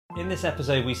In this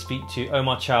episode, we speak to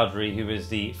Omar Choudhry, who is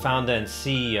the founder and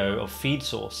CEO of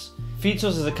Feedsauce.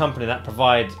 Feedsauce is a company that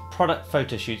provides product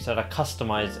photo shoots that are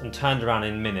customized and turned around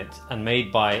in minutes and made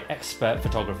by expert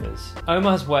photographers.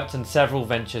 Omar has worked on several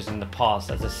ventures in the past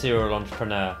as a serial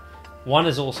entrepreneur. One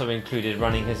has also included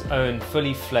running his own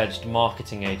fully fledged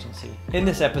marketing agency. In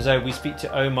this episode, we speak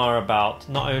to Omar about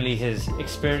not only his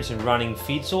experience in running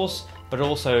Feedsauce, but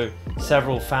also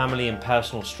several family and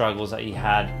personal struggles that he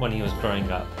had when he was growing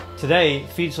up. Today,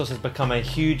 Feedsauce has become a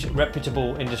huge,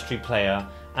 reputable industry player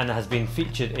and has been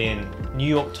featured in New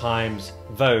York Times,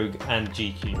 Vogue and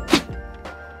GQ.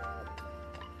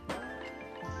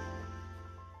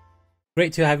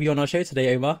 Great to have you on our show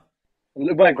today, Omar.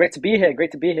 Well, great to be here.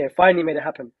 Great to be here. Finally made it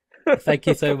happen. Thank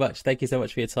you so much. Thank you so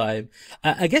much for your time.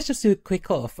 I guess just to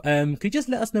quick off, could you just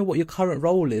let us know what your current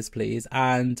role is, please,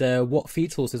 and what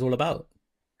Feedsauce is all about?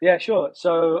 Yeah, sure.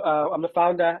 So I'm the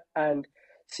founder and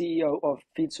CEO of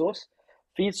Feedsauce.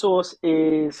 Feedsauce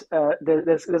is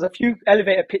there's a few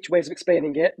elevator pitch ways of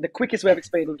explaining it. The quickest way of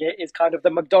explaining it is kind of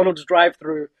the McDonald's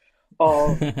drive-through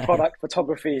of product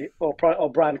photography or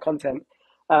brand content.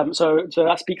 So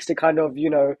that speaks to kind of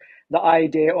the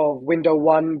idea of window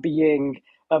one being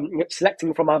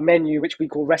selecting from our menu, which we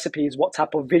call recipes, what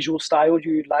type of visual style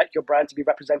you'd like your brand to be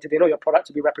represented in or your product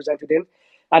to be represented in.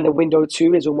 And the window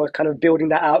two is almost kind of building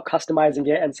that out, customizing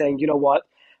it and saying, you know what,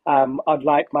 I'd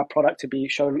like my product to be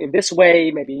shown in this way,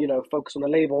 maybe, focus on the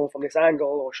label from this angle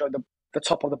or show the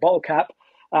top of the bottle cap.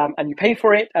 And you pay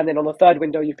for it. And then on the third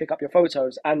window, you pick up your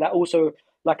photos. And that also,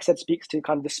 like I said, speaks to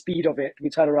kind of the speed of it. We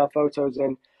turn around photos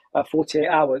in 48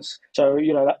 hours. So,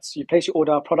 that's you place your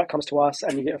order, product comes to us,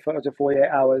 and you get photos in 48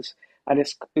 hours. And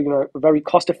it's, very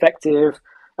cost effective,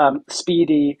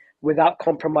 speedy, without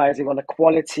compromising on the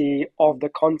quality of the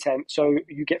content. So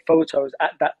you get photos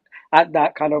at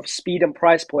that kind of speed and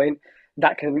price point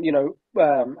that can,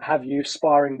 have you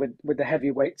sparring with the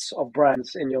heavyweights of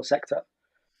brands in your sector.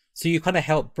 So you kind of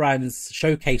help brands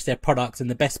showcase their products in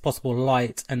the best possible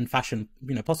light and fashion,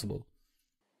 possible.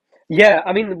 Yeah,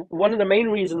 I mean, one of the main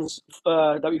reasons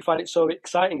that we find it so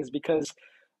exciting is because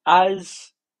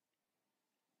as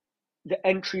the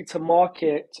entry to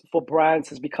market for brands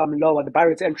has become lower, the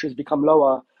barrier to entry has become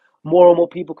lower, more and more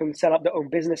people can set up their own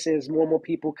businesses, more and more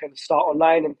people can start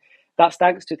online. And that's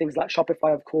thanks to things like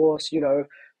Shopify, of course,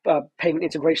 payment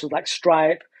integrations like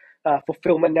Stripe,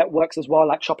 fulfillment networks as well,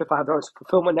 like Shopify have their own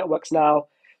fulfillment networks now.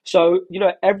 So,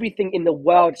 everything in the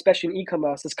world, especially in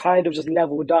e-commerce, has kind of just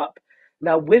leveled up.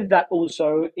 Now, with that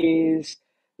also is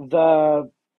the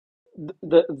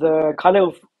kind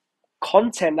of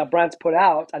content that brands put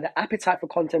out and the appetite for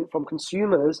content from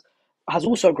consumers has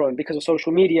also grown because of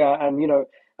social media and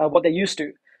what they're used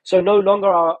to. So no longer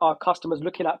are our customers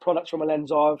looking at products from a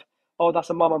lens of, oh,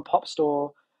 that's a mom and pop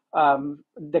store,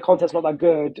 the content's not that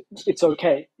good, it's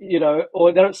okay,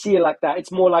 or they don't see it like that.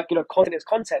 It's more like, content is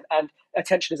content and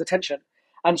attention is attention.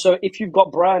 And so if you've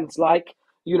got brands like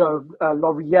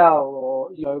L'Oreal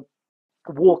or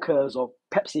Walkers or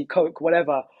Pepsi, Coke,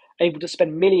 whatever, able to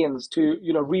spend millions to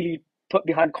really put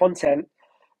behind content.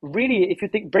 Really, if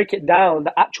you break it down,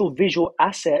 the actual visual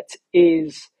asset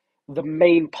is the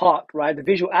main part, right? The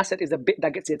visual asset is the bit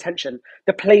that gets the attention.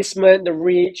 The placement, the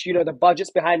reach, the budgets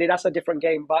behind it, that's a different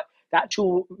game. But the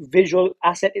actual visual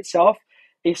asset itself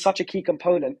is such a key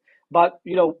component. But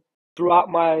throughout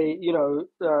my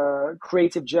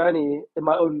creative journey in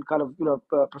my own kind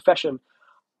of profession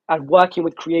and working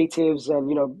with creatives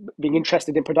and being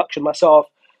interested in production myself,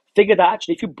 figured that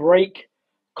actually if you break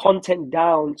content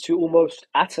down to almost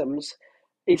atoms,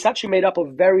 it's actually made up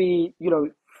of very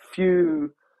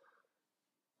few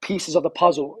pieces of the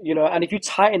puzzle, and if you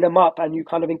tighten them up and you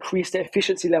kind of increase the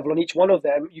efficiency level on each one of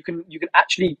them, you can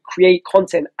actually create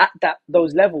content at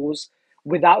those levels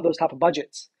without those type of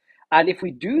budgets. And if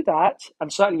we do that,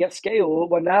 and certainly at scale,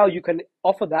 well, now you can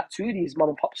offer that to these mom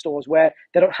and pop stores where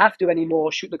they don't have to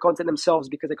anymore shoot the content themselves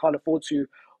because they can't afford to,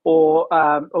 or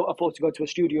afford to go to a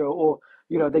studio, or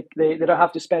they don't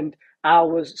have to spend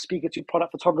hours speaking to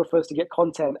product photographers to get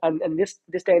content. And this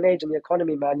day and age in the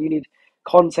economy, man, you need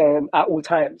content at all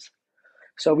times.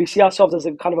 So we see ourselves as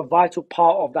a kind of a vital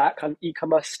part of that kind of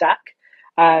e-commerce stack.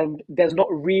 And there's not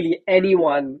really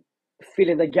anyone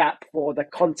filling the gap for the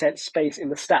content space in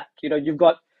the stack. You've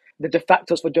got the de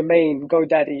factos for domain,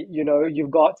 GoDaddy,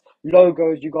 you've got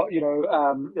logos, you've got,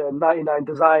 99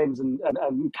 designs and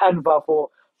Canva for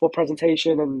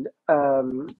presentation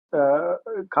and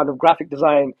kind of graphic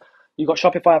design. You've got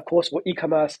Shopify, of course, for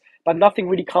e-commerce, but nothing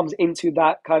really comes into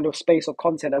that kind of space of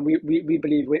content. And we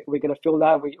believe we're going to fill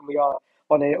that. We are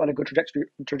on a good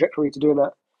trajectory to doing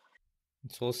that.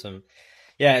 It's awesome.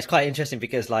 Yeah, it's quite interesting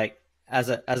because as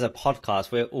a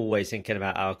podcast, we're always thinking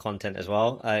about our content as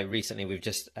well. Recently, we've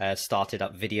just started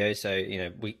up video, so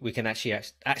we can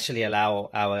actually allow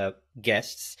our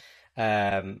guests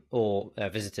or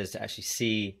visitors to actually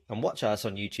see and watch us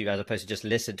on YouTube as opposed to just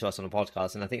listen to us on a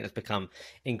podcast. And I think that's become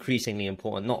increasingly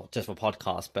important, not just for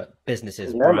podcasts, but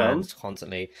businesses, Yeah, man. brands,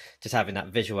 constantly just having that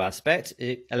visual aspect.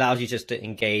 It allows you just to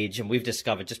engage, and we've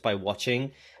discovered just by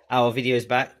watching our videos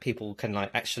back, people can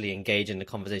like actually engage in the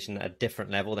conversation at a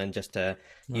different level than just to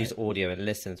use Right. audio and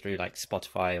listen through like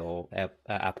Spotify or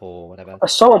Apple or whatever.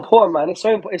 It's so important, man. It's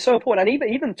so important,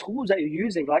 and even tools that you're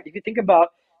using. Like if you think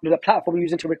about the platform you're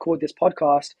using to record this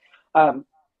podcast, um,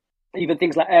 even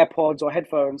things like AirPods or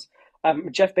headphones.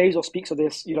 Jeff Bezos speaks of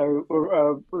this,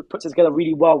 puts it together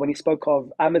really well when he spoke of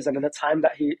Amazon and the time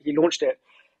that he launched it.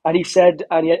 And he said,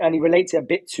 and he relates it a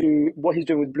bit to what he's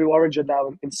doing with Blue Origin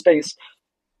now in space.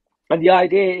 And the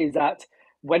idea is that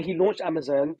when he launched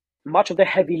Amazon, much of the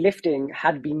heavy lifting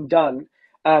had been done.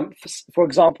 For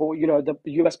example,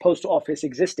 the US Postal Office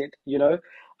existed,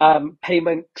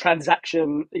 payment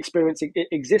transaction experience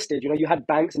existed. You had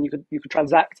banks and you could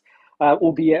transact,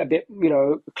 albeit a bit,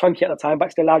 clunky at the time, but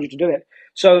it still allowed you to do it.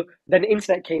 So then the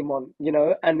internet came on,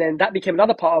 and then that became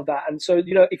another part of that. And so,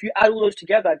 if you add all those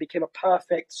together, it became a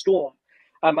perfect storm.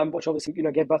 And which obviously,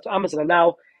 gave birth to Amazon. And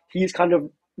now he's kind of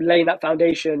laying that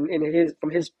foundation from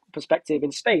his perspective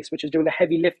in space, which is doing the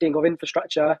heavy lifting of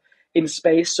infrastructure in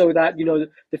space, so that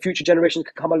the future generations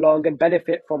can come along and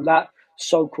benefit from that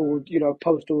so-called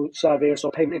postal service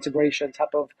or payment integration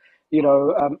type of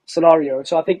scenario.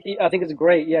 So I think it's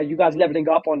great. Yeah, you guys leveling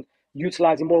up on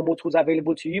utilizing more and more tools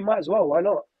available to you. Might as well. Why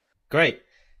not? Great.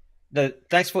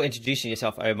 Thanks for introducing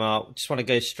yourself, Omar. Just want to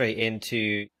go straight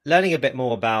into learning a bit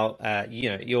more about,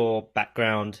 your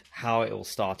background, how it all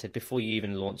started before you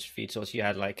even launched Feedsauce. You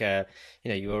had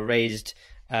you were raised.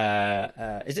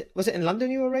 Was it in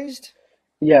London you were raised?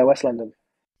 Yeah, West London.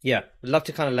 Yeah, we'd love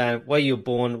to kind of learn where you were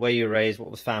born, where you were raised,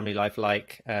 what was family life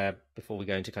like, before we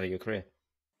go into kind of your career.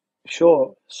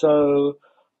 Sure. So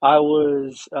I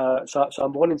was so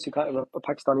I'm born into kind of a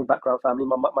Pakistani background family.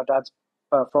 My dad's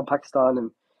from Pakistan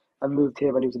and moved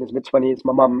here when he was in his mid-20s.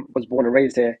 My mum was born and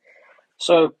raised here.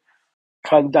 So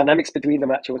kind of dynamics between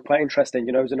them actually was quite interesting.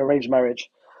 It was an arranged marriage.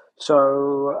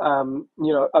 So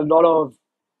a lot of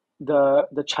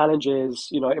the challenges,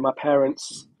 in my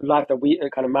parents' life that we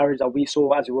kind of marriage that we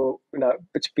saw as we were,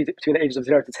 between the ages of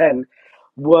 0 to 10,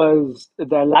 was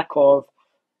their lack of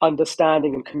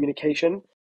understanding and communication.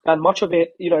 And much of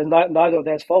it, is neither of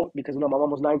theirs fault because my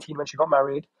mom was 19 when she got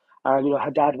married, and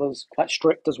her dad was quite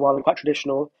strict as well and quite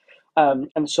traditional.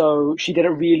 And so she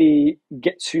didn't really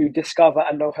get to discover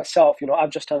and know herself.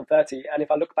 I've just turned 30, and if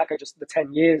I look back at just the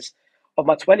 10 years of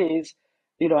my 20s,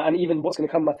 and even what's going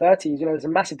to come in my 30s, there's a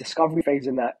massive discovery phase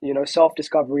in that,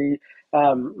 self-discovery,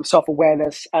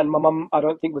 self-awareness. And my mum, I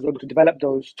don't think, was able to develop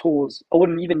those tools. I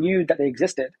wouldn't even knew that they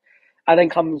existed. And then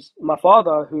comes my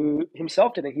father, who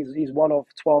himself didn't. He's one of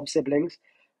 12 siblings,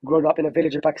 grown up in a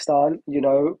village in Pakistan.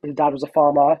 His dad was a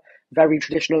farmer, very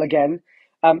traditional again.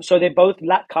 So they both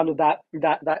lack kind of that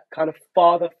kind of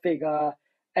father figure,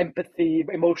 empathy,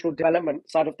 emotional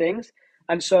development side of things.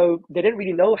 And so they didn't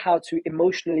really know how to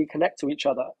emotionally connect to each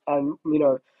other. And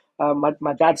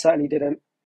my dad certainly didn't,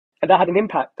 and that had an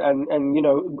impact. And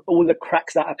all the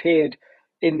cracks that appeared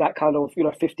in that kind of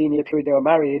 15-year period they were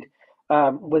married,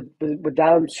 were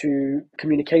down to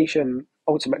communication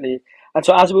ultimately. And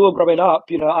so as we were growing up,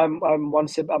 I'm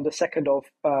the second of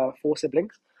four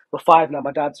siblings. We're five now.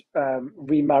 My dad's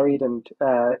remarried, and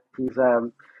he's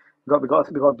we got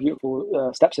a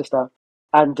beautiful stepsister.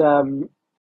 And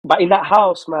but in that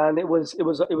house, man, it was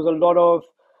a lot of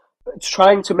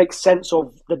trying to make sense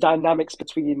of the dynamics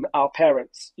between our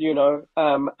parents,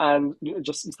 and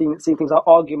just seeing things like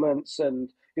arguments.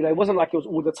 And it wasn't like it was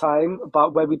all the time,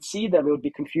 but when we'd see them, it would be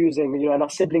confusing. And our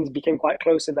siblings became quite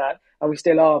close in that, and we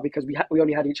still are because we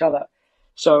only had each other.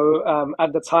 So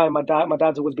at the time, my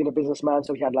dad's always been a businessman,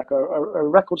 so he had like a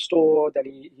record store. Then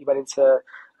he went into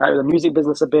the music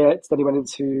business a bit. Then he went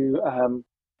into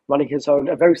running his own,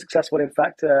 a very successful, in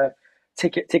fact,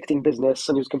 ticketing business,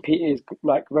 and he was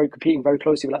competing very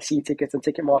closely with like C Tickets and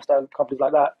Ticketmaster and companies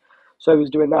like that. So he was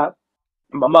doing that.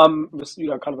 My mum was,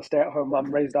 kind of a stay-at-home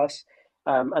mum, raised us,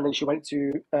 and then she went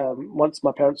to once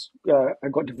my parents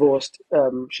had got divorced,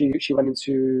 she went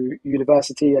into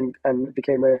university and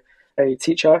became a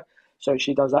teacher. So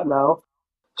she does that now.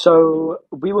 So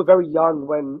we were very young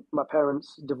when my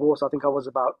parents divorced. I think I was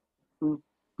about 9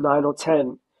 or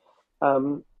 10.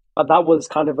 But that was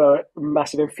kind of a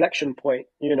massive inflection point,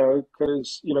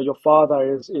 because your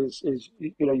father is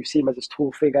you see him as this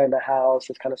tall figure in the house,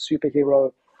 this kind of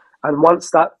superhero, And once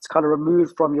that's kind of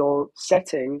removed from your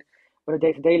setting on a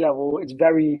day-to-day level, it's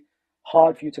very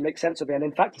hard for you to make sense of it. And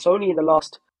in fact, it's only in the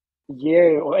last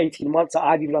year or 18 months that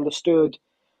I've even understood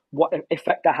what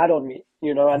effect that had on me,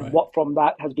 and Right. what from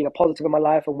that has been a positive in my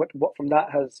life, and what from that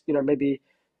has, maybe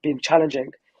been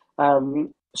challenging.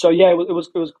 So yeah, it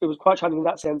was quite challenging in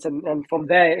that sense, and from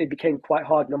there it became quite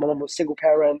hard. My mom was single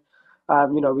parent.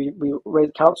 We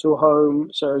raised a council home,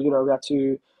 so we had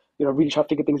to really try to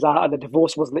figure things out. And the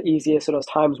divorce wasn't the easiest. So there's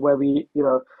times where we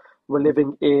were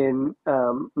living in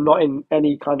not in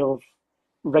any kind of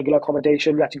regular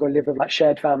accommodation. We had to go live with like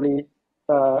shared family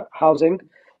housing.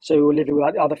 So we were living with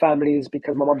like other families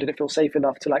because my mom didn't feel safe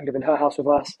enough to like live in her house with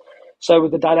us. So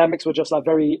the dynamics were just like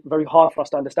very, very hard for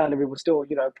us to understand, and we were still,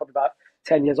 probably about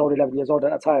 10 years old, 11 years old at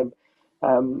that time.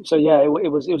 So yeah,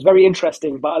 it was very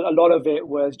interesting, but a lot of it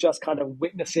was just kind of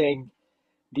witnessing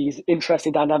these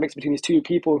interesting dynamics between these two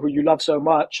people who you love so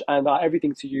much and are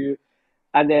everything to you,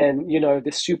 and then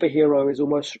this superhero is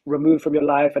almost removed from your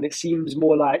life, and it seems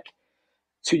more like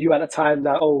to you at the time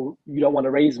that, oh, you don't want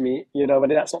to raise me,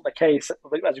 and that's not the case.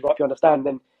 As you grow up, you understand,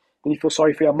 then you feel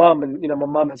sorry for your mum. And my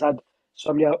mum has had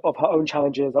so many of her own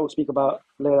challenges that we'll speak about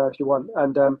later if you want.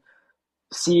 And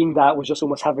seeing that was just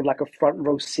almost having like a front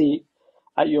row seat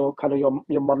at your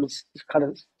mum's kind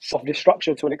of self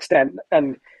destruction to an extent.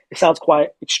 And it sounds quite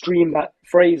extreme, that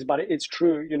phrase, but it's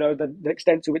true. The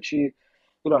extent to which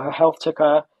her health took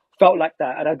her felt like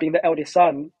that. And I'd been the eldest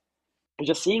son,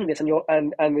 just seeing this, and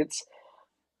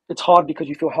it's hard because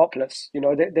you feel helpless.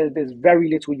 There's very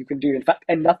little you can do. In fact,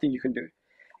 and nothing you can do.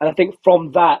 And I think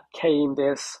from that came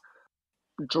this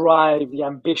drive, the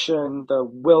ambition, the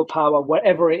willpower,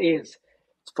 whatever it is,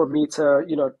 for me to,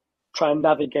 try and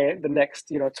navigate the next,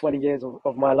 20 years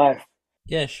of my life.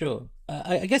 Yeah, sure.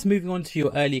 I guess moving on to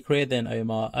your early career then,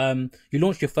 Omar. You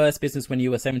launched your first business when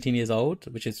you were 17 years old,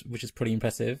 which is pretty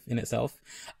impressive in itself.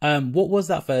 What was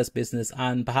that first business,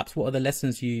 and perhaps what are the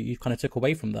lessons you kind of took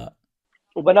away from that?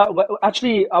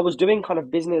 Actually, I was doing kind of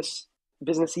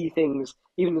businessy things,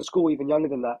 even in school, even younger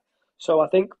than that. So I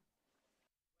think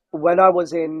when I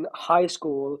was in high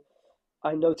school,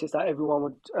 I noticed that everyone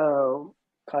would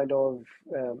kind of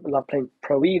love playing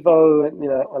Pro Evo, and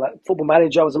or like Football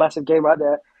Manager was a massive game right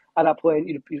there. At that point,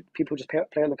 people just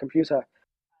play on the computer,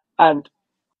 and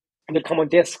they'd come on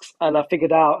discs, and I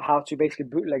figured out how to basically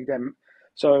bootleg them.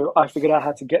 So I figured out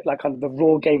how to get like kind of the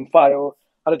raw game file.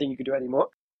 I don't think you could do it anymore,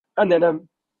 and then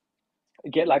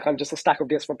get like kind of just a stack of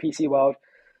discs from PC World,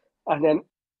 and then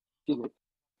excuse me,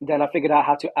 then I figured out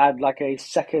how to add like a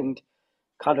second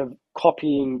kind of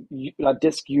copying like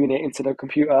disk unit into the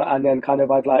computer, and then kind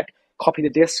of I'd like copy the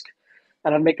disk,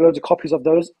 and I'd make loads of copies of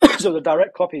those, so the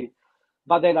direct copy.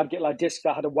 But then I'd get like discs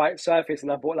that had a white surface,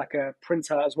 and I bought like a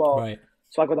printer as well. Right.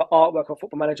 So I got the artwork of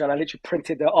Football Manager, and I literally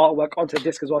printed the artwork onto the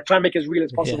disc as well, try and make it as real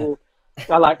as Yeah. possible.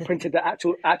 I like printed the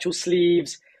actual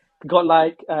sleeves, got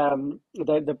like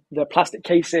the plastic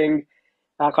casing.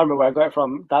 I can't remember where I got it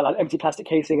from. That like empty plastic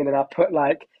casing, and then I put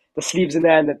like the sleeves in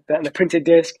there, and the printed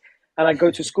disc. And I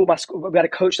go to school. My school, we had a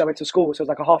coach that went to school, so it was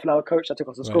like a half an hour coach that took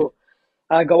us to Right. school.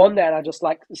 And I go on there and I just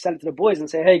like sell it to the boys and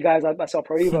say, "Hey guys, I sell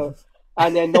Pro Evo,"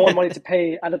 and then no one wanted to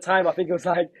pay at the time. I think it was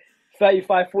like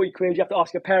 35, 40 quid. You have to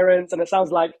ask your parents, and it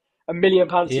sounds like £1 million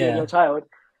to you and your Yeah. child.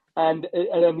 And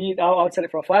then I would sell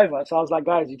it for a fiver. So I was like,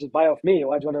 guys, you just buy off me.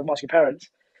 Why do you want to ask your parents?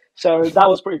 So that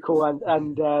was pretty cool.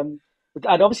 And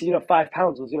obviously,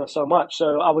 £5 was, so much.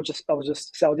 So I would just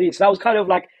sell these. So that was kind of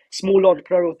like small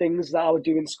entrepreneurial things that I would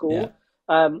do in Yeah. school.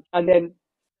 And then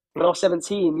when I was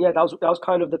 17, yeah, that was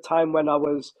kind of the time when I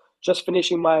was just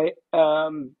finishing my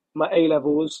A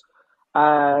levels,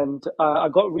 and I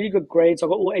got really good grades. I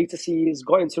got all A to C's,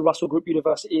 got into Russell Group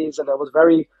universities, and I was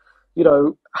very,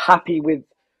 happy with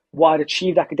what I'd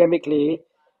achieved academically.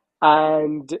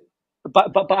 And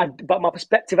but my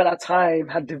perspective at that time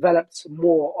had developed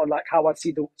more on like how I'd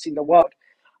seen the world.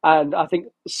 And I think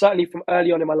certainly from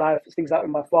early on in my life, things like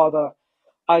with my father,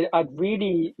 I'd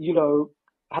really,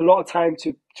 had a lot of time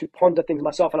to ponder things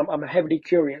myself, and I'm heavily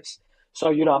curious. So,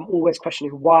 I'm always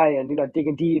questioning why, and,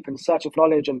 digging deep and searching for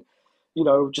knowledge, and,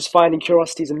 just finding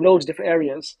curiosities in loads of different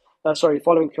areas.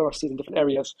 Following curiosities in different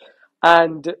areas.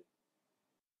 And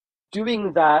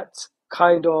doing that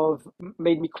kind of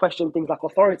made me question things like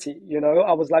authority.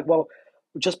 I was like, well,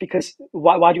 just because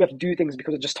why do you have to do things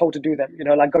because we're just told to do them?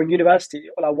 Like going to university,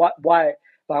 like why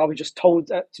like are we just told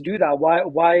to do that?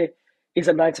 Why is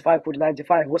a 9 to 5 called a 9 to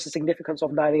 5? What's the significance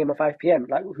of 9 a.m. and 5 p.m.?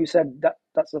 Like who said that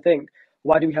that's the thing?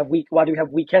 Why do we have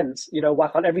weekends? Why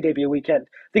can't every day be a weekend?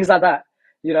 Things like that.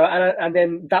 And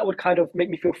then that would kind of make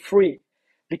me feel free,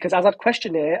 because as I'd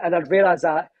question it and I'd realize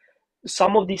that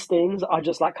some of these things are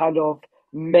just like kind of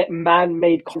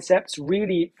man-made concepts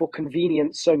really for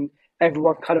convenience, and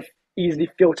everyone kind of easily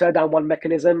filter down one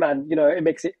mechanism, and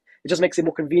it just makes it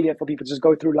more convenient for people to just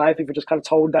go through life if you're just kind of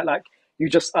told that like you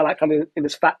just are like kind of in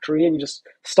this factory and you just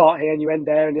start here and you end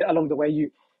there, and along the way you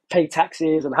pay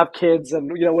taxes and have kids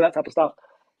and all that type of stuff.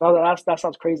 Now that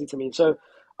sounds crazy to me. So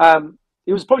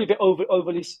it was probably a bit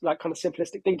overly like kind of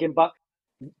simplistic thinking, but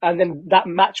and then that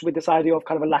matched with this idea of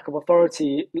kind of a lack of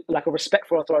authority, lack of respect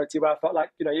for authority, where I felt like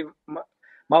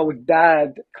my old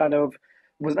dad kind of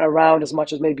wasn't around as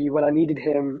much as maybe when I needed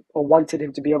him or wanted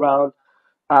him to be around,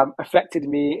 affected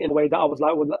me in a way that I was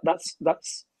like, well,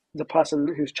 that's the person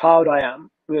whose child I am.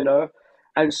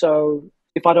 And so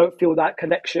if I don't feel that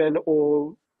connection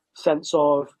or sense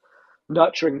of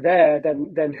nurturing there,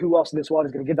 then who else in this world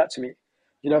is going to give that to me?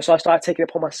 So I started taking it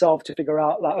upon myself to figure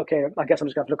out like, okay, I guess I'm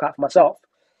just going to look out for myself.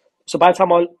 So by the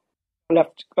time I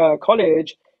left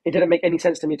college, it didn't make any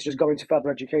sense to me to just go into further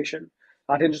education.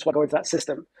 I didn't just want to go into that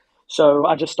system. So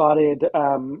I just started, at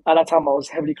that time I was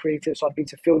heavily creative. So I'd been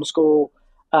to film school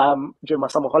during my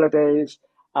summer holidays.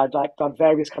 I'd like done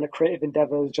various kind of creative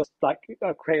endeavors, just like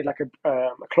created like a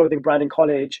clothing brand in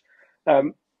college.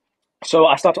 Um, so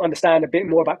I started to understand a bit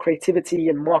more about creativity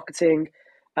and marketing.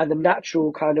 And the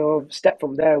natural kind of step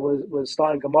from there was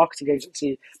starting a marketing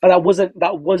agency. But that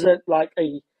wasn't like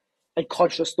a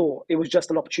conscious thought. It was just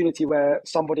an opportunity where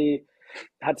somebody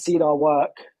had seen our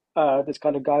work, this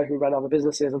kind of guy who ran other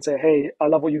businesses, and say, "Hey, I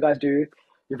love what you guys do.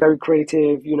 You're very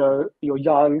creative. You're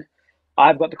young.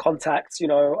 I've got the contacts.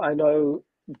 I know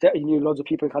that you knew loads of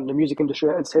people in kind of the music industry,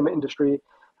 entertainment industry."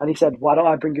 And he said, "Why don't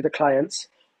I bring you the clients?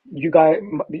 You guys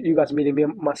meeting me,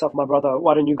 myself, my brother.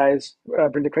 Why don't you guys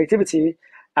bring the creativity?"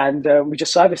 And we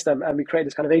just service them, and we create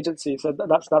this kind of agency. So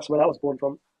that's where that was born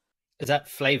from. Is that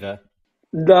flavor?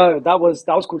 No, that was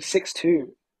called 6-2.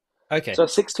 Okay. So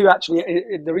 6-2 actually,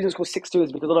 the reason it's called 6-2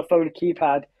 is because on a phone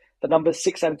keypad, the numbers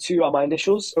 6 and 2 are my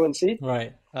initials, ONC.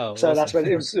 Right. Oh, So that's when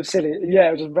awesome. it was silly. Yeah,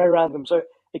 it was just very random. So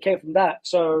it came from that.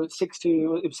 So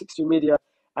 6-2, it was 6-2 Media,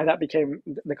 and that became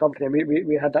the company. And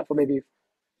we had that for maybe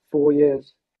 4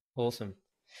 years. Awesome.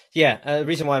 Yeah, the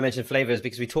reason why I mentioned flavor is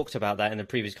because we talked about that in the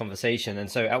previous conversation. And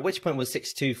so at which point was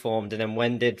 6-2 formed, and then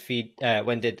when did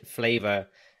flavor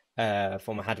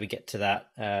form, and how do we get to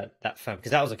that firm?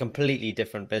 Because that was a completely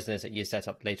different business that you set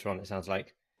up later on, it sounds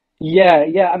like. Yeah,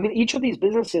 yeah. I mean, each of these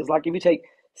businesses, like if you take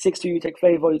 6-2, you take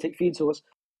Flavor, you take Feedsource,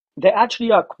 they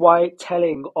actually are quite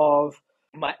telling of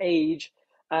my age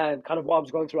and kind of what I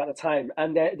was going through at the time.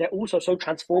 And they're also so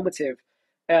transformative,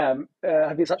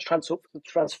 having such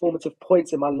transformative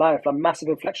points in my life, like massive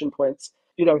inflection points,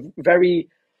 very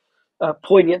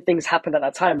poignant things happened at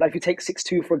that time. Like if you take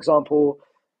 6-2, for example,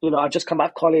 I just come out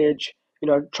of college,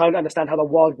 trying to understand how the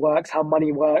world works, how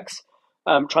money works,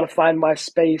 trying to find my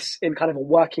space in kind of a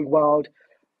working world.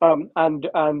 And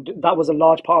that was a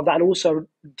large part of that. And also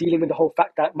dealing with the whole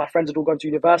fact that my friends had all gone to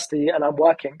university and I'm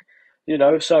working,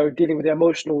 so dealing with the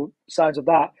emotional sides of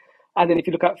that. And then if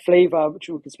you look at Flavor, which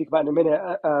we can speak about in a minute,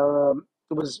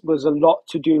 was a lot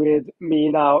to do with me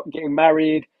now getting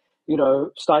married,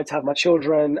 starting to have my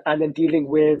children, and then dealing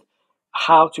with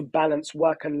how to balance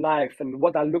work and life and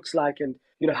what that looks like, and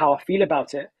how I feel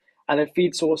about it. And then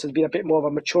Feed Source has been a bit more of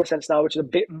a mature sense now, which is a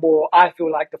bit more, I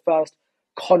feel like, the first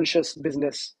conscious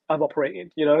business I've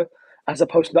operated, as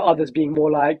opposed to the others being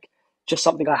more like just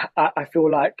something I feel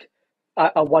like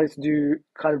I wanted to do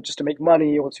kind of just to make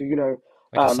money, or to,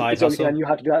 Like a side it's the only thing I hustle? knew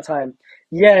how to do at that time.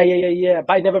 Yeah, yeah, yeah, yeah.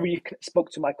 But I never really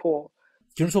spoke to my core.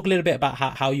 Do you want to talk a little bit about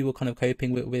how you were kind of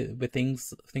coping with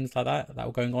things like that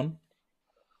were going on?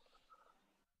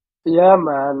 Yeah,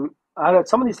 man. I know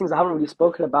some of these things I haven't really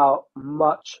spoken about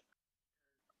much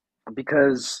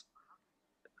because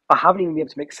I haven't even been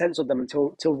able to make sense of them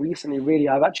until recently. Really,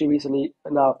 I've actually recently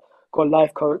now got a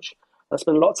life coach. I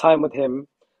spent a lot of time with him,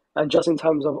 and just in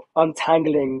terms of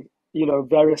untangling,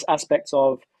 various aspects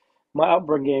of my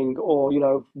upbringing, or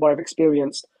what I've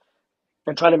experienced,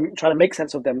 and trying to make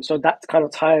sense of them. So that kind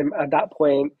of time at that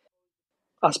point,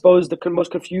 I suppose the most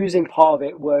confusing part of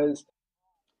it was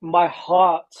my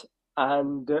heart,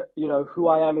 and who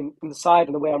I am inside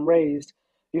and the way I'm raised.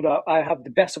 I have the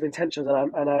best of intentions,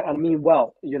 and I mean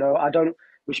well. I don't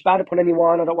wish bad upon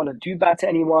anyone. I don't want to do bad to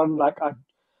anyone. Like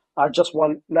I just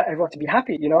want everyone to be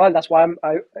happy. And that's why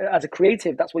as a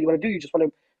creative, that's what you want to do. You just want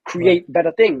to Right. create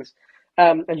better things,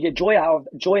 and you get joy out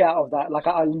of that. Like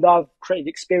I love creating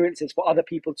experiences for other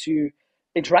people to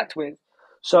interact with.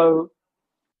 So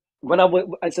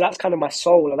so that's kind of my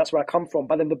soul, and that's where I come from.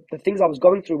 But then the things I was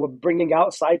going through were bringing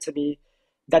outside to me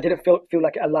that didn't feel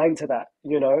like it aligned to that.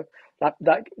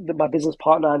 My business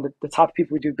partner and the type of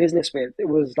people we do business with. It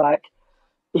was like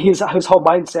his whole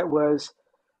mindset was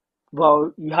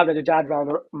well, you haven't had your dad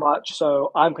around much,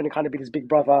 so I'm going to kind of be this big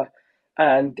brother,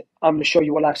 and I'm going to show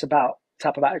you what life's about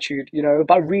type of attitude, you know.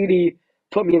 But really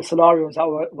put me in scenarios that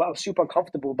were super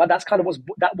uncomfortable. But that's kind of what's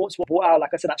what brought out, like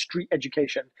I said, that street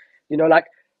education, you know, like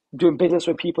doing business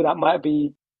with people that might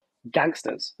be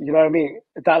gangsters, you know what I mean?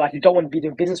 That like you don't want to be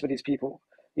doing business with these people,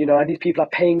 you know, and these people are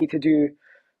paying me to do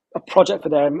a project for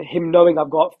them. Him knowing I've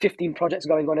got 15 projects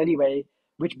going on anyway,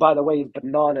 which by the way is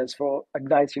bananas for a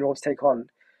 19-year-old to take on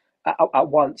at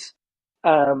once.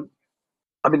 Um,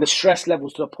 I mean, the stress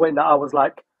levels to the point that I was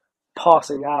like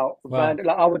passing out. Wow.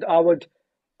 Like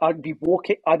I'd be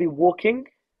walking.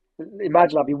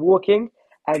 Imagine I'd be walking,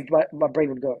 and my brain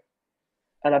would go,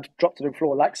 and I'd drop to the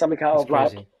floor like something out That's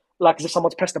of crazy. like as if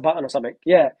someone's pressed a button or something.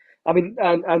 Yeah, I mean,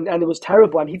 and it was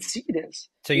terrible, and he'd see this,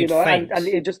 So you you'd know, and faint.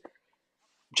 it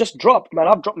just dropped, man.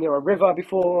 I've dropped near a river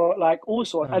before, like all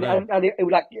sorts, Oh no. and it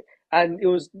was like, and it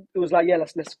was like, yeah,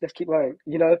 let's keep going,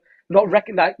 you know, not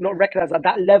recognize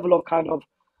that level of kind of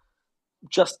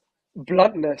just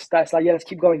bluntness. That's like, yeah, let's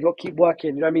keep going, you got to keep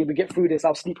working. You know what I mean? We get through this. I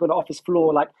was sleeping on the office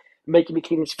floor, like making me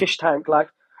clean his fish tank. Like,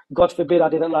 God forbid, I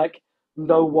didn't like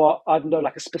know what I don't know,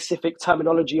 like a specific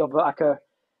terminology of like a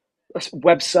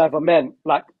web server meant,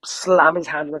 like slam his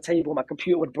hand on the table, my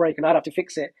computer would break and I'd have to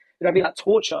fix it. You know what I mean? Like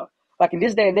torture. Like in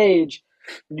this day and age,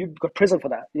 you got prison for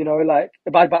that. You know, like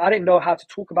but I didn't know how to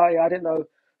talk about it. I didn't know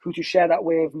who to share that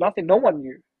with. Nothing. No one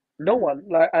knew. No one.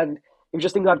 Like, and it was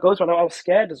just things I'd go through. And I was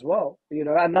scared as well. You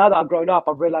know, and now that I've grown up,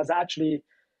 I've realized that actually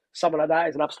someone like that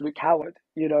is an absolute coward.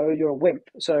 You know, you're a wimp.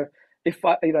 So if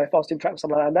I was to interact with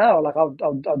someone like that now, like I'll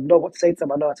know what to say to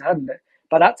them. I know how to handle it.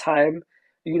 By that time,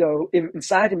 you know,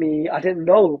 inside of me, I didn't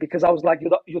know because I was like,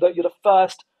 you're the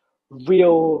first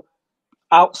real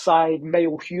outside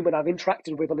male human I've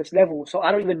interacted with on this level. So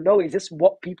I don't even know, is this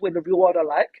what people in the real world are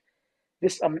like?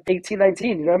 This I'm 18,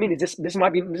 19, you know what I mean? Is this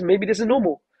might be maybe this is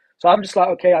normal. So I'm just like,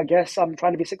 okay, I guess I'm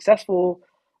trying to be successful.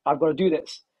 I've got to do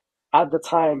this. At the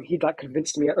time, he'd like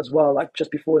convinced me as well, like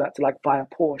just before that, to like buy a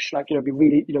Porsche, like, you know, be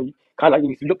really, you know, kind of like you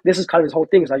need to look. This is kind of his whole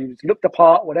thing. Is like you look the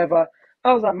part, whatever.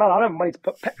 I was like, man, I don't have money to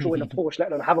put petrol in a Porsche, let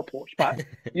alone have a Porsche. But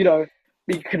you know,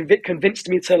 convinced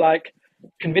me to like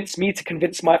convince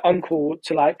my uncle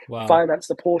to like Wow. finance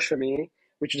the Porsche for me,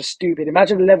 which is just stupid.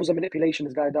 Imagine the levels of manipulation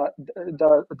this guy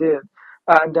did,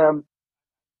 and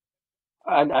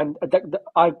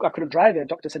I couldn't drive it. The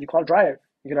doctor said you can't drive.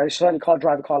 You know, you certainly can't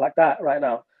drive a car like that right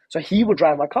now. So he would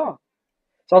drive my car.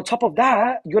 So on top of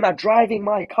that, you're not driving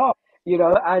my car, you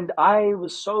know, and I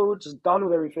was so just done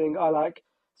with everything. I like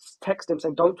text him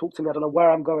saying, "Don't talk to me. I don't know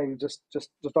where I'm going. Just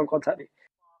don't contact me."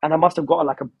 And I must have gotten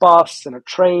like a bus and a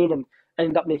train and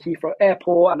ended up near Heathrow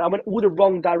Airport. And I went all the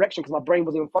wrong direction because my brain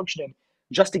wasn't even functioning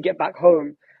just to get back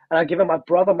home. And I'd given my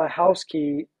brother my house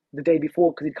key the day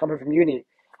before because he'd come in from uni.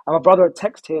 And my brother had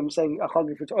texted him saying, "I can't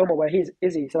get through to Omar. Where is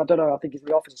he?" He said, "I don't know. I think he's in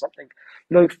the office or something."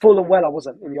 No, full and well I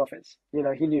wasn't in the office. You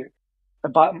know, he knew.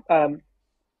 But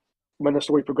when the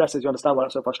story progresses, you understand why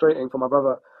it's so frustrating for my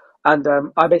brother. And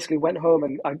I basically went home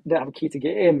and I didn't have a key to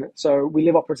get in. So we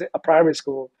live opposite a primary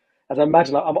school. As I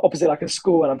imagine, like, I'm opposite like a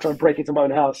school and I'm trying to break into my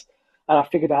own house. And I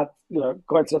figured I'd, you know,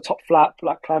 go into the top flat,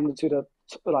 like climbed into the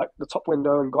top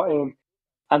window and got in.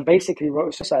 And basically wrote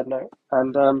a suicide note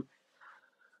and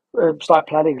started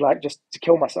planning like just to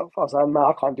kill myself. I was like, no,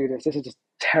 I can't do this. This is just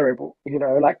terrible. You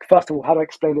know, like first of all, how do I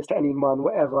explain this to anyone,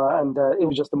 whatever? And it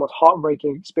was just the most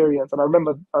heartbreaking experience. And I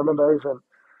remember everything.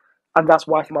 And that's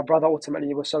why for my brother ultimately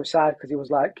it was so sad because he was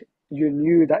like, you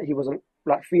knew that he wasn't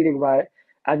like feeling right,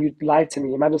 and you lied to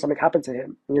me. Imagine something happened to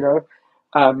him, you know.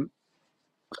 Um,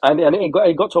 and it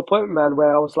got to a point, man,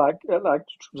 where I was like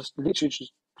just literally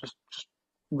just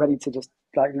ready to just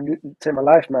like take my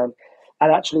life, man.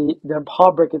 And actually, the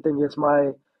heartbreaking thing is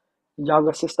my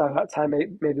younger sister at that time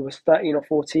maybe was 13 or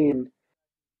 14.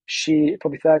 She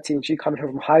probably 13. She coming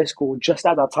home from high school just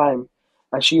at that time,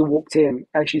 and she walked in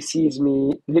and she sees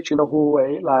me literally in the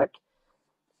hallway, like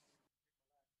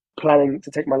planning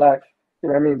to take my life. You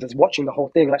know what I mean? Just watching the whole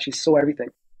thing, like she saw everything.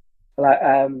 Like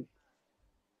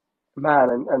man,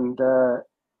 and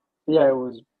yeah, it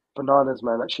was bananas,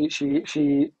 man. Like she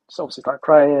obviously started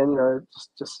crying. You know,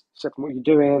 just said, "What are you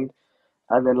doing?"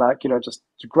 And then like, you know, just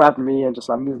grabbed me and just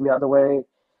like moved me out of the way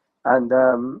and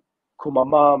called my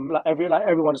mom. Like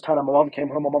everyone just turned on. My mom came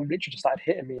home. My mom literally just started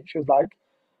hitting me. She was like,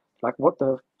 what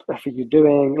the f are you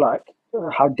doing? Like,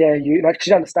 how dare you? Like, she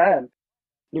didn't understand.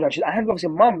 You know, she's and obviously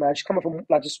mum, man. She's coming from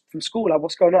like just from school. Like,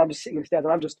 what's going on? I'm just sitting instead,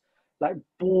 and I'm just like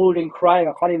bawling, crying.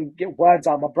 I can't even get words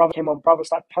out. My brother came on. Brother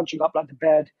started punching up like the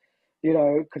bed. You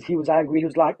know, because he was angry. He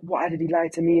was like, "Why did he lie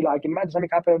to me? Like, imagine something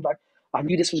happened. Like, I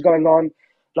knew this was going on.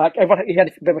 Like, everyone he had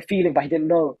a bit of a feeling, but he didn't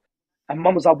know." And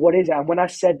mum was like, what is it? And when I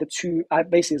said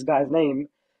basically this guy's name,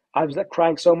 I was like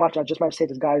crying so much. I just managed to say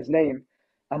this guy's name.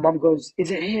 And mum goes,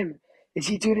 is it him? Is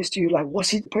he doing this to you? Like, what's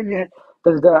he putting your head?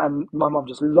 Da, da, da. And my mum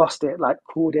just lost it, like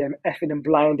called him effing and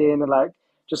blinding, and like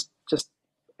just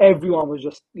everyone was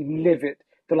just livid.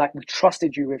 They're like, we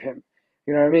trusted you with him.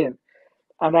 You know what I mean?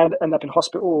 And I ended up in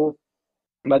hospital.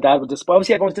 My dad was disappointed.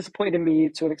 Obviously, everyone was disappointed in me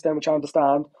to an extent, which I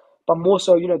understand. But more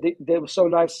so, they were so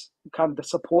nice, kind of the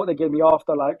support they gave me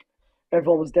after. Like,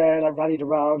 everyone was there and I rallied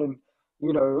around and,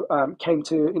 came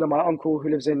to, my uncle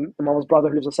my mom's brother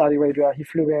who lives in Saudi Arabia, he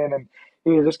flew in and,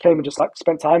 just came and just like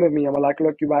spent time with me. And we're like,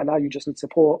 look, you right now, you just need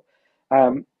support.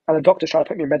 And the doctor's trying to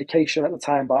put me on medication at the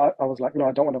time, but I was like, no,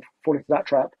 I don't want to fall into that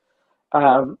trap.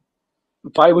 Um,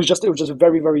 but it was just a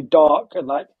very, very dark and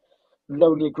like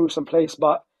lonely, gruesome place.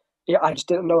 But yeah, I just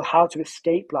didn't know how to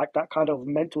escape like that kind of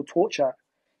mental torture,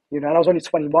 and I was only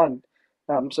 21.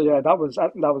 So yeah, that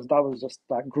was just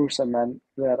like gruesome, man.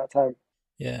 Yeah, that time.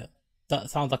 Yeah, that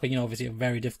sounds like obviously a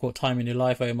very difficult time in your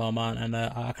life, Omar, man, and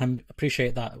I can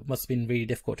appreciate that. It must have been really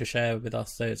difficult to share with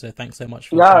us. So thanks so much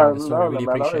for Yeah, sharing the story. no, no, Really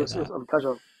man, appreciate it's that. a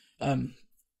pleasure. Um,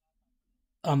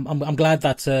 I'm glad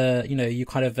that you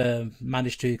kind of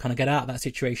managed to kind of get out of that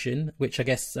situation, which I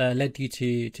guess led you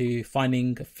to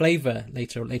finding flavor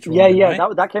later on. Yeah, Then, yeah,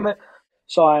 right? that came in.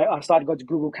 So I started going to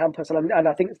Google Campus, and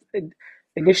I think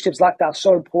initiatives like that are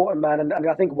so important, man. And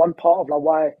I think one part of like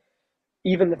why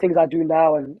even the things I do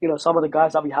now, and some of the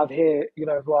guys that we have here,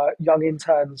 who are young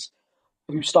interns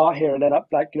who start here and end up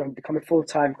like becoming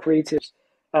full-time creatives,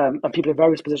 and people in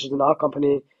various positions in our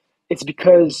company, it's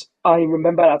because I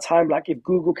remember at a time, like if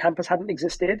Google Campus hadn't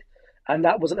existed and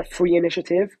that wasn't a free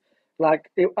initiative,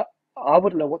 like I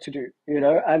wouldn't know what to do,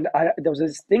 and there was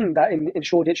this thing that in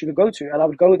Shoreditch you could go to, and I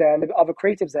would go there and there were other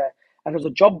creatives there, and there was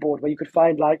a job board where you could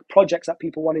find like projects that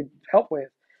people wanted help with,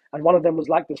 and one of them was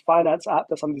like this finance app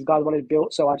that some of these guys wanted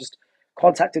built. So I just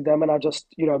contacted them, and I just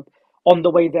on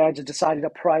the way there, just decided a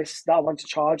price that I wanted to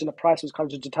charge, and the price was kind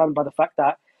of just determined by the fact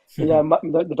that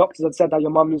the doctors had said that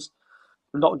your mum's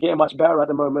not getting much better at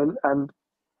the moment, and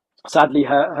sadly,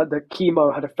 the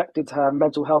chemo had affected her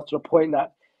mental health to the point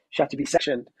that she had to be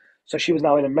sectioned. So she was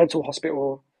now in a mental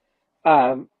hospital,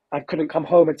 and couldn't come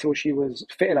home until she was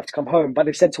fit enough to come home. But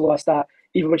they said to us that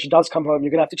even when she does come home,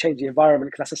 you're gonna have to change the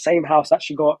environment because that's the same house that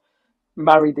she got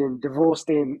married in, divorced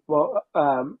in, well,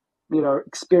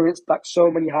 experienced like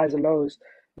so many highs and lows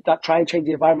that try and change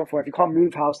the environment for her. If you can't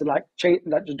move house, then like change,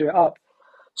 like just do it up.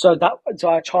 So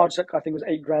I charged like I think it was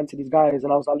 8 grand to these guys,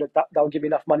 and I was like, look, that will give me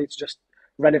enough money to just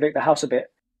renovate the house a bit.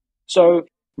 So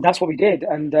that's what we did,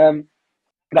 and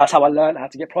that's how I learned how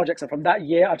to get projects. And from that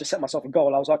year, I just set myself a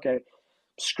goal. I was like, okay,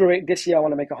 screw it. This year, I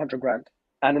want to make 100 grand,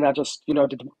 and then I just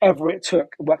did whatever it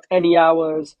took, worked any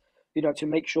hours, to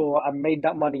make sure I made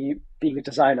that money being a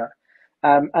designer.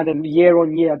 And then year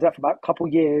on year, I did that for about a couple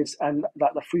of years, and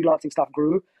that the freelancing stuff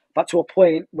grew. But to a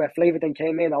point where Flavor then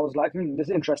came in, I was like, this is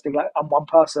interesting. Like, I'm one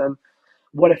person.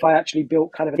 What if I actually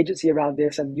built kind of an agency around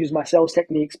this and used my sales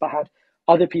techniques, but had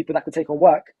other people that could take on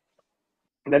work?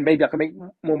 And then maybe I could make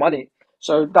more money.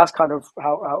 So that's kind of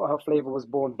how Flavor was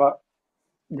born. But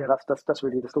yeah, that's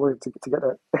really the story to get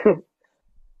there.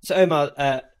 So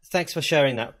Omar, thanks for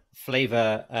sharing that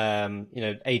flavor.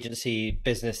 Agency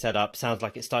business setup sounds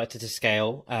like it started to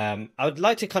scale. I would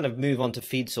like to kind of move on to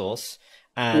Feedsauce,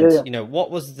 and Yeah, what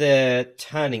was the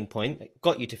turning point that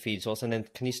got you to Feedsauce, and then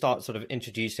can you start sort of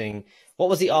introducing what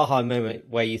was the aha moment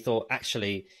where you thought,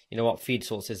 actually, you know what,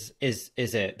 Feedsauce is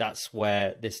it? That's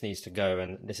where this needs to go,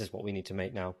 and this is what we need to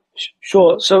make now.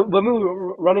 sure. So when we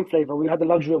were running Flavor, we had the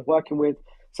luxury of working with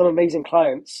some amazing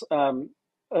clients.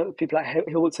 People like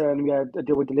Hilton. We had a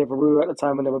deal with Deliveroo at the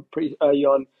time when they were pretty early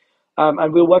on,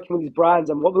 and we were working with these brands.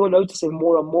 And what we were noticing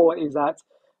more and more is that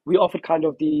we offered kind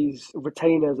of these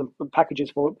retainers and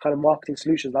packages for kind of marketing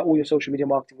solutions, like all your social media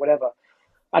marketing, whatever,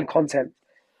 and content.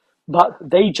 But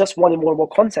they just wanted more and more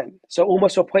content. So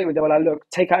almost to a point where they were like, look,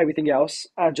 take out everything else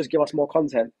and just give us more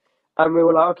content. And we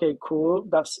were like, okay, cool.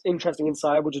 That's interesting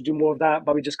insight. We'll just do more of that.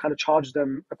 But we just kind of charged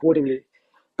them accordingly.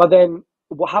 But then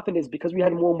what happened is because we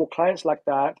had more and more clients like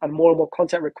that and more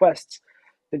content requests,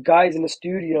 the guys in the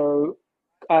studio,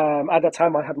 at that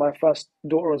time, I had my first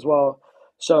daughter as well.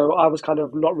 So I was kind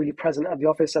of not really present at the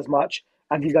office as much.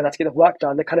 And these guys had to get the work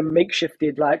done. They kind of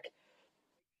makeshifted like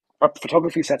a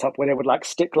photography setup where they would like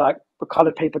stick like the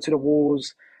colored paper to the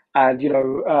walls and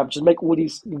just make all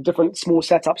these different small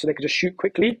setups so they could just shoot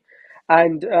quickly.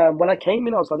 And when I came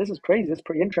in, I was like, this is crazy. This is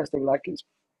pretty interesting. Like, it's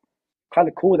kind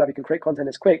of cool that we can create content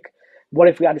this quick. What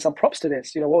if we added some props to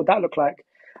this? What would that look like?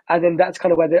 And then that's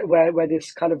kind of where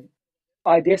this kind of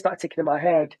idea started ticking in my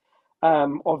head,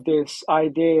 of this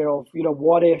idea of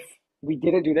what if we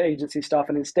didn't do the agency stuff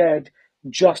and instead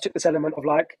just took this element of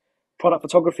like product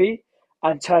photography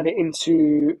and turned it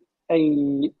into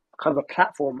a kind of a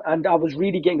platform. And I was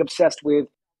really getting obsessed with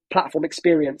platform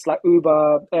experience like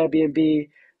Uber, Airbnb,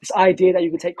 this idea that you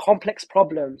can take complex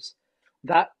problems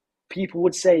that people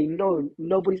would say, no,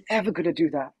 nobody's ever going to do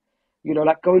that. You know,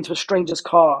 like going to a stranger's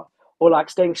car or like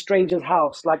staying in a stranger's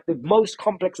house, like the most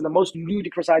complex and the most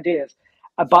ludicrous ideas.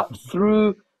 But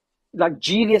through like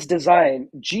genius design,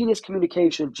 genius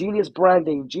communication, genius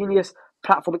branding, genius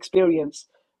platform experience,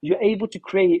 you're able to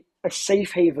create a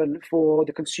safe haven for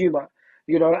the consumer,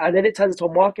 you know, and then it turns into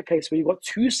a marketplace where you've got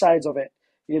two sides of it,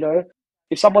 you know.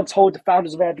 If someone told the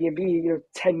founders of Airbnb, you know,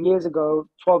 10 years ago,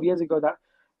 12 years ago, that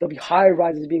there'll be high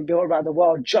rises being built around the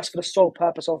world just for the sole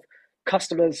purpose of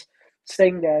customers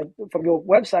staying there from your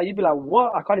website, you'd be like,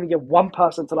 what? I can't even get one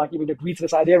person to like even agree to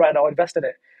this idea right now or invest in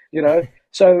it, you know?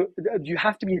 So you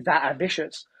have to be that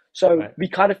ambitious. So Right. we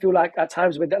kind of feel like at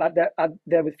times we're like that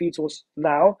there with Feedsauce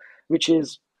now, which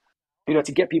is, you know,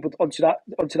 to get people onto that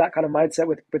kind of mindset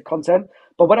with content.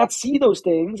 But when I'd see those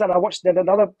things, and I watched, then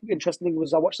another interesting thing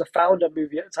was I watched the Founder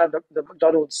movie at the time,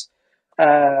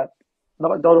 uh, the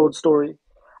McDonald's story,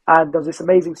 and there's this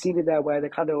amazing scene in there where they're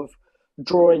kind of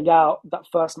drawing out that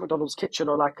first McDonald's kitchen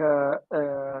on like a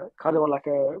kind of on like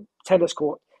a tennis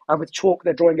court, and with chalk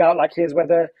they're drawing out like here's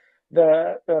where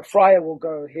the fryer will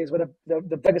go, here's where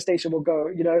the burger station will go,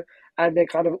 you know, and they're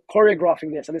kind of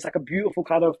choreographing this, and it's like a beautiful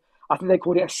kind of, I think they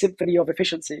called it a symphony of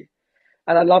efficiency.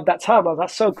 And I love that term. I was like,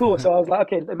 so cool. So I was like,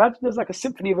 okay, imagine there's like a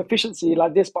symphony of efficiency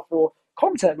like this, but for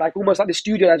content, like almost like the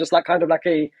studio, that's just like kind of like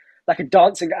a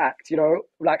dancing act, you know,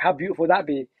 like how beautiful would that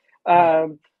be? Yeah.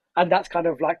 And that's kind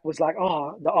of like was like,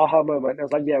 the aha moment. I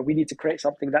was like, yeah, we need to create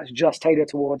something that's just tailored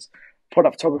towards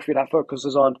product photography that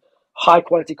focuses on high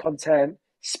quality content,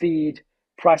 speed,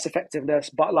 price effectiveness,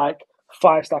 but like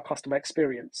 5-star customer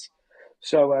experience.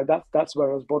 So that's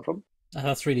where I was born from.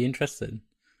 That's really interesting.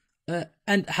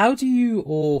 And how do you,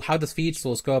 or how does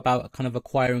Feedsource go about kind of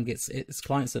acquiring its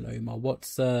clients at Omar?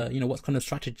 What's what kind of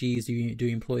strategies do you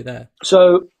employ there?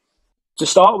 So to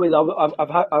start with,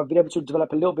 I've been able to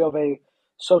develop a little bit of a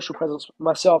social presence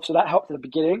myself, so that helped at the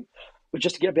beginning, but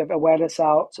just to get a bit of awareness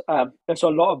out. And so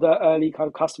a lot of the early kind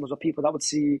of customers or people that would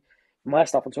see my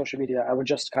stuff on social media and would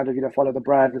just kind of follow the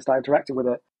brand and start interacting with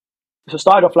it. So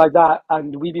started off like that,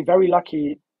 and we've been very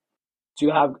lucky to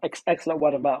have excellent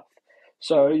word of mouth.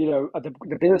 So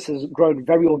the business has grown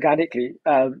very organically,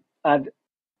 and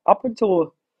up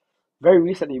until very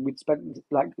recently, we'd spent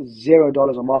like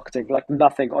 $0 on marketing, like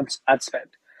nothing on ad spend,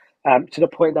 to the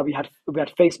point that we had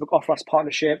Facebook offer us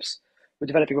partnerships. We're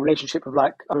developing a relationship with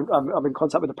like I'm in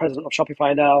contact with the president of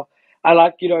Shopify now, and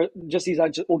like just these are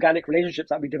just organic relationships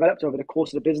that we developed over the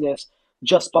course of the business,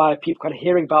 just by people kind of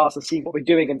hearing about us and seeing what we're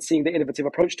doing and seeing the innovative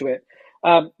approach to it.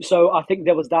 So I think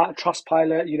there was that trust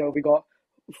pilot. We got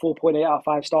 4.8 out of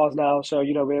 5 stars now. So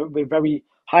we're very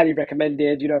highly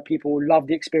recommended. People love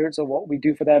the experience of what we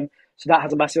do for them. So that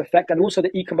has a massive effect. And also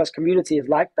the e-commerce community is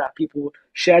like that. People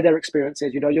share their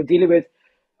experiences. You're dealing with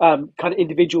kind of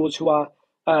individuals who are,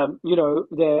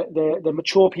 they're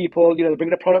mature people. They bring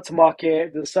the product to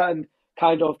market. There's a certain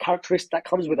kind of characteristic that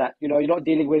comes with that. You're not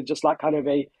dealing with just like kind of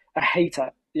a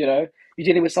hater. You're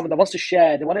dealing with someone that wants to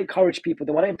share. They want to encourage people.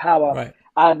 They want to empower, Right.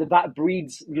 and that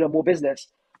breeds more business.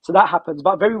 So that happens.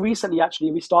 But very recently,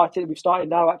 actually, we've started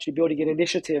now actually building in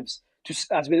initiatives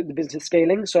as the business is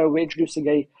scaling. So we're introducing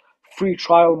a free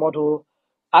trial model.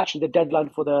 Actually, the deadline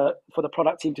for the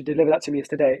product team to deliver that to me is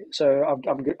today. So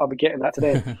I'll be getting that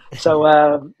today. So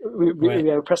Right.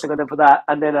 we're pressing on them for that.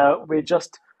 And then we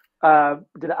just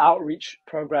did an outreach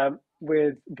program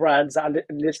with brands that are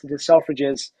listed as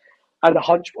Selfridges. And the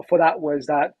hunch for that was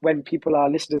that when people are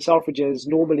listed as Selfridges,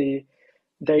 normally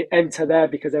they enter there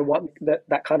because they want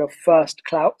that kind of first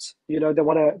clout. They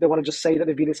want to just say that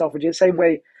they've been in Selfridges. Same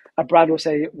way a brand will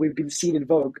say we've been seen in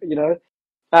Vogue.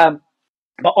 Um,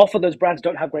 but often those brands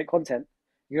don't have great content.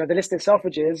 They're listed as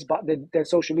Selfridges, but their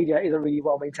social media isn't really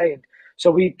well maintained.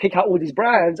 So we pick out all these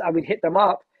brands and we hit them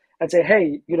up and say,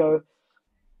 hey,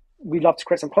 we'd love to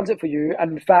create some content for you.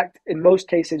 And in fact, in most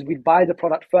cases, we'd buy the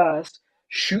product first,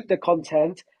 shoot the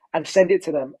content, and send it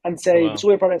to them and Oh, say, we wow. saw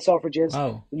your product at Selfridges,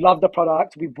 Wow. love the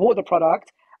product, we bought the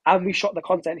product, and we shot the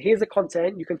content. Here's the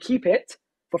content. You can keep it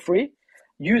for free.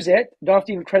 Use it. Don't have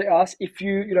to even credit us. If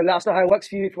you let us know how it works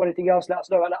for you. If you want anything else, let us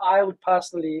know. And I would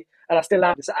personally, and I still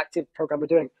have this active program we're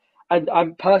doing, and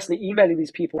I'm personally emailing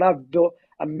these people. And I've built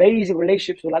amazing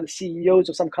relationships with like the CEOs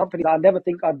of some companies that I never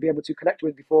think I'd be able to connect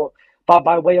with before. But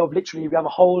by way of literally, we have a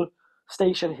whole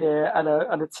station here and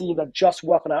a team that just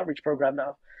work on outreach program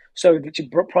now. So literally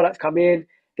products come in,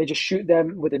 they just shoot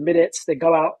them within minutes. They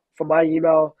go out from my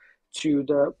email to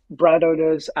the brand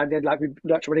owners, and then like we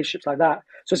nurture relationships like that.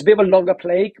 So it's a bit of a longer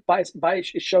play, but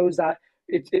it shows that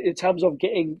in terms of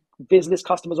getting business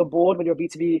customers on board when you're a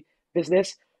B2B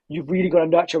business, you've really got to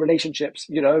nurture relationships,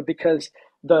 because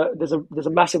there's a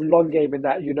massive long game in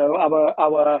that.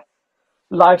 Our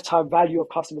lifetime value of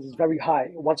customers is very high.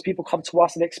 Once people come to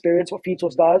us and experience what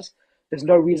Feedsauce does, there's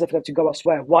no reason for them to go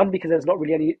elsewhere. One, because there's not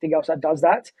really anything else that does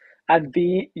that. And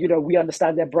B, we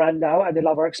understand their brand now and they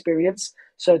love our experience.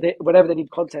 So whenever they need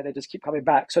content, they just keep coming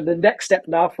back. So the next step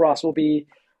now for us will be,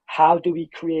 how do we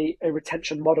create a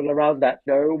retention model around that?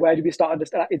 Where do we start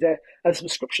understanding? Is there a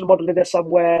subscription model in there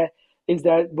somewhere? Is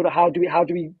there, how do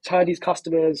we turn these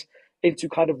customers into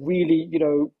kind of really,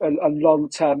 a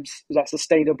long-term, like,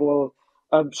 sustainable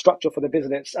structure for the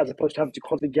business, as opposed to having to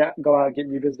constantly go out and get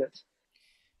new business?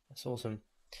 That's awesome.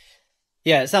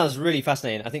 Yeah, it sounds really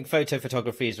fascinating. I think photo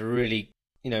photography is a really,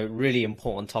 really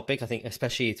important topic. I think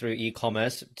especially through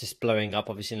e-commerce, just blowing up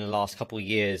obviously in the last couple of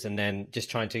years, and then just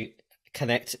trying to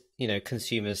connect,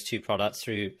 consumers to products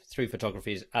through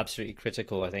photography is absolutely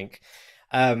critical, I think.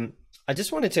 I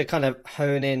just wanted to kind of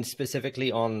hone in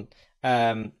specifically on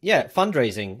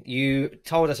fundraising. You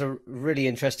told us a really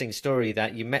interesting story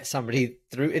that you met somebody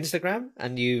through Instagram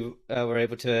and you were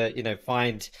able to,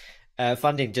 find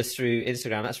funding just through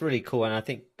Instagram. That's really cool. And I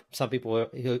think some people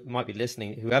who might be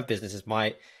listening who have businesses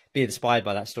might be inspired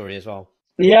by that story as well.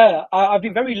 Yeah, I've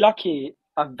been very lucky.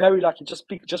 I'm very lucky just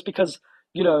because,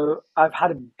 I've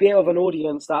had a bit of an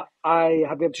audience that I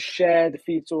have been able to share the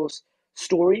Feedsauce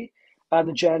story and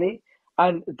the journey.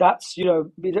 And that's,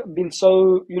 been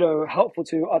so, helpful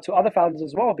to other founders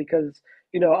as well, because,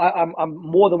 I'm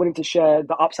more than willing to share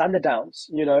the ups and the downs,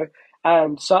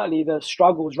 and certainly the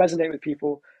struggles resonate with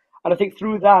people. And I think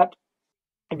through that,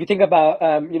 if you think about,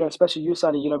 especially you,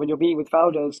 Sunny, when you're meeting with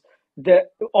founders,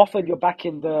 that often you're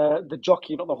backing the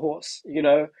jockey, not the horse.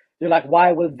 You're like,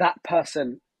 why will that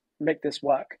person make this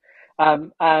work?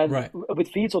 And Right.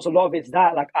 with Feedsauce, a lot of it's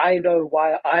that, like, I know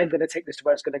why I'm going to take this to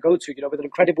where it's going to go to. With an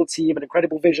incredible team, an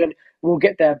incredible vision, we'll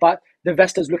get there. But the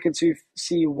investor's looking to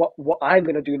see what I'm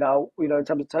going to do now, in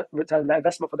terms of returning that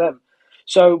investment for them.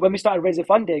 So when we started raising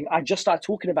funding, I just started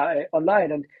talking about it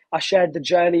online, and I shared the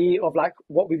journey of like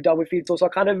what we've done with Feedsauce. So I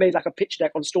kind of made like a pitch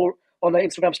deck on the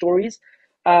Instagram stories,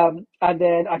 and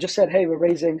then I just said, hey, we're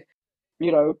raising,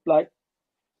 like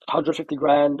 150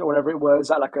 grand or whatever it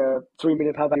was, at like a £3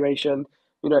 million valuation.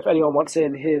 If anyone wants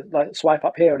in here, like, swipe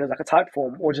up here and there's like a type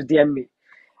form, or just DM me.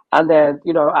 And then,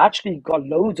 I actually got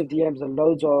loads of DMs and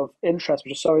loads of interest,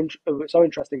 which is so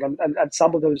interesting. And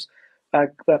some of those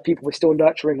people we're still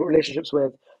nurturing relationships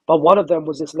with. But one of them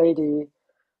was this lady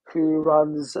who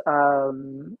runs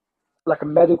like a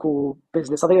medical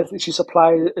business. I think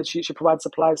she provides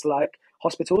supplies to like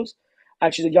hospitals,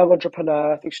 and she's a young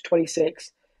entrepreneur. I think she's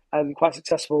 26 and quite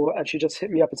successful. And she just hit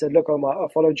me up and said, "Look, Omar, I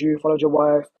followed your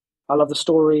wife. I love the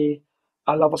story.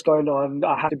 I love what's going on.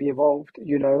 I have to be involved.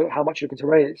 How much are you looking to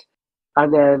raise?"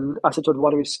 And then I said to her, "Why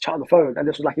don't we chat on the phone?" And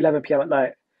this was like 11 p.m. at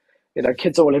night.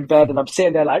 Kids are all in bed, and I'm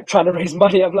sitting there like trying to raise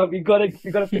money. I'm like, we gotta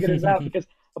figure this out, because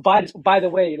by the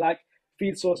way, like,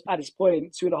 Feedsauce at this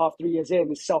point, 2.5, 3 years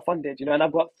in, is self-funded, and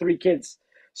I've got 3 kids.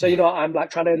 So, I'm like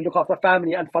trying to look after my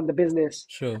family and fund the business,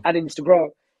 Sure. and it needs to grow.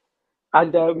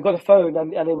 And we got the phone,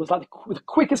 and it was like the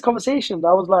quickest conversation.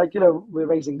 I was like, we're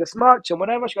raising this much and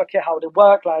whatever. She goes, okay, how would it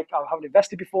work? Like, I haven't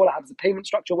invested before. Like, how does the payment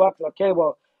structure work? Like, okay,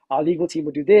 well, our legal team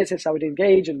will do this. This is how we'd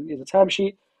engage, and here's a term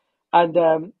sheet.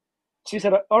 And she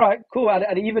said, all right, cool.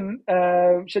 And even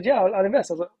she said, yeah, I'll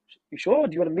invest. I was like, you sure?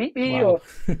 Do you want to meet me? Wow.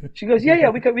 Or she goes, yeah,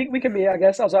 we can meet, I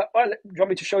guess. I was like, all right, do you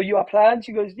want me to show you our plan?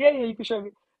 She goes, yeah, you can show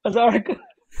me. I was like, all right, good.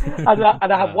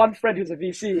 And I have one friend who's a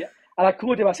VC, and I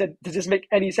called him. I said, does this make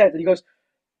any sense? And he goes,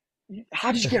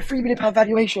 how did you get a £3 million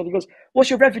valuation? He goes, what's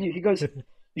your revenue? He goes,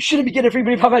 you shouldn't be getting a £3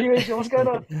 million valuation. What's going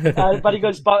on? But he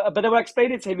goes, but then when I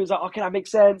explained it to him, he was like, okay, that makes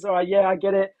sense. All right, yeah, I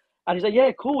get it. And he's like,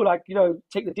 yeah, cool, like,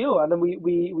 take the deal. And then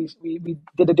we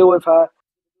did a deal with her.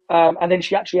 And then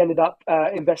she actually ended up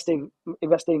investing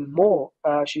more.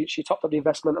 She topped up the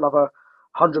investment another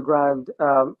 100 grand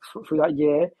through that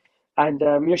year.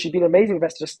 And she's been an amazing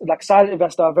investor, just like silent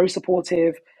investor, very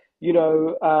supportive,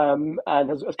 and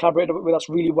has collaborated with us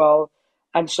really well.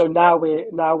 And so now we're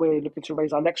looking to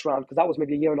raise our next round, because that was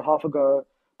maybe a year and a half ago.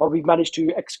 But we've managed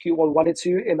to execute what we wanted to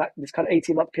in this kind of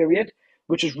 18-month period,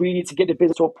 which is really to get the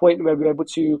business to a point where we're able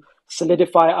to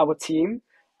solidify our team,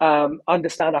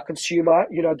 understand our consumer.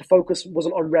 The focus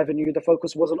wasn't on revenue. The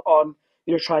focus wasn't on,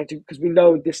 trying to, because we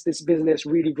know this business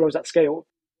really grows at scale.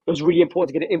 It was really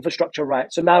important to get the infrastructure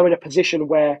right. So now we're in a position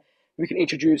where we can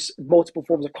introduce multiple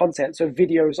forms of content. So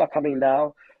videos are coming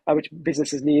now. which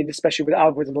businesses need, especially with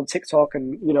algorithms on TikTok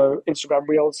and Instagram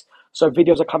Reels. So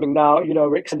videos are coming now.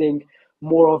 We're extending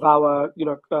more of our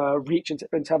reach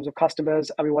in terms of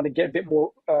customers, and we want to get a bit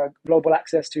more global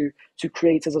access to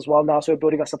creators as well now. So we're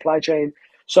building a supply chain.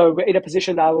 So we're in a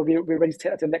position now where we're ready to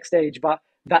take that to the next stage, but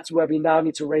that's where we now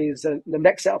need to raise the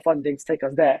next set of funding to take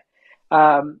us there.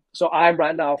 So I'm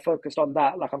right now focused on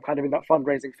that. Like I'm kind of in that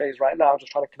fundraising phase right now,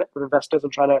 just trying to connect with investors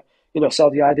and trying to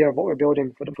sell the idea of what we're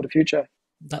building for the future.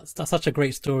 That's such a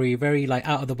great story. Very like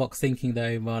out of the box thinking though,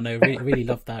 Omar. No, really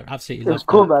love that. Absolutely It love was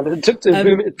cool, that. man.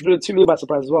 It took me by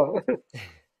surprise as well.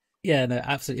 Yeah, no,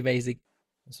 absolutely amazing.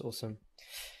 That's awesome.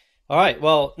 All right.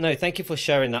 Well, no, thank you for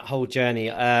sharing that whole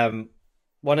journey.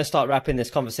 Want to start wrapping this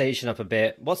conversation up a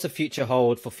bit. What's the future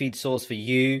hold for Feedsauce for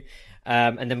you?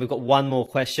 And then we've got one more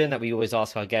question that we always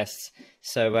ask our guests.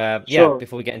 So Sure.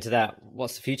 before we get into that,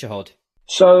 what's the future hold?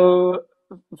 So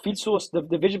Feedsauce,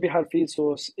 the vision behind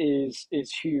Feedsauce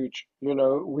is huge. We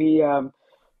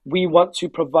want to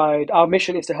provide, our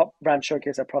mission is to help brands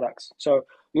showcase their products. So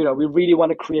we really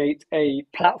want to create a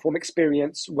platform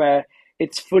experience where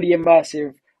it's fully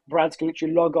immersive. Brands can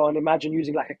literally log on. Imagine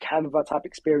using like a Canva type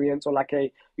experience, or like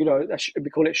we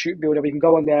call it Shoot Builder. We can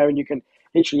go on there and you can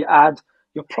literally add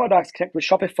your products, connect with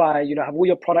Shopify. Have all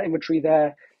your product inventory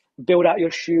there, build out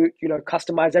your shoot.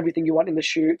 Customize everything you want in the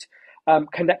shoot.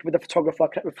 Connect with the photographer,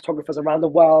 connect with photographers around the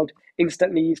world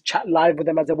instantly, chat live with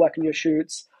them as they're working your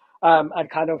shoots, and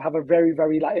kind of have a very,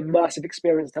 very like immersive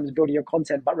experience in terms of building your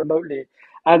content, but remotely.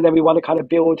 And then we want to kind of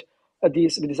build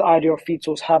this idea of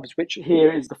Feedsauce hubs, which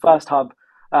here is the first hub.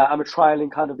 I'm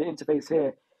trialing kind of the interface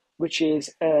here, which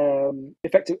is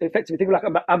effectively think of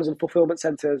like Amazon fulfillment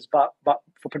centers, but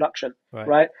for production,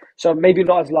 right? So maybe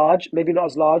not as large,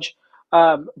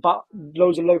 but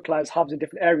loads of localized hubs in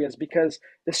different areas, because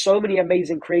there's so many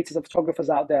amazing creators and photographers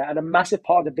out there, and a massive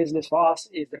part of the business for us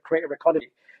is the creator economy.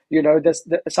 There's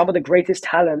some of the greatest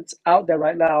talent out there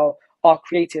right now are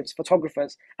creatives,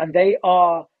 photographers, and they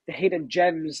are the hidden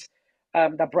gems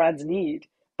that brands need.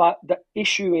 But the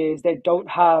issue is they don't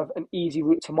have an easy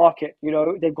route to market.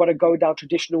 They've got to go down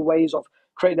traditional ways of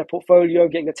creating their portfolio,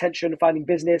 getting attention, finding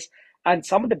business. And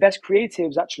some of the best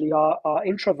creatives actually are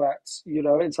introverts,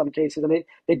 in some cases, and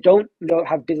they don't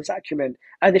have business acumen,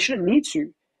 and they shouldn't need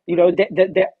to.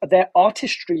 Their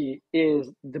artistry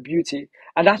is the beauty,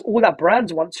 and that's all that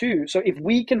brands want too. So if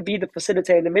we can be the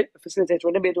facilitator in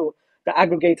the middle, the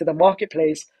aggregator, the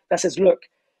marketplace that says, look,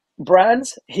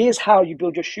 brands, here's how you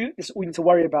build your shoot. This is all you need to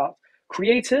worry about.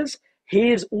 Creators,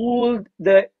 here's all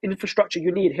the infrastructure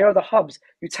you need. Here are the hubs.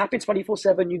 You tap in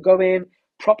 24/7. You go in.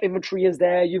 Prop inventory is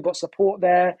there. You've got support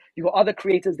there. You've got other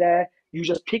creators there. You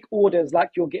just pick orders like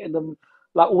you're getting them,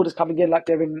 like orders coming in like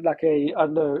they're in like I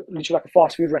don't know, literally like a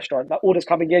fast food restaurant. Like orders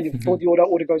coming in, you fulfill the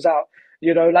order goes out.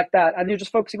 Like that, and you're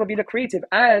just focusing on being a creative.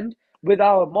 And with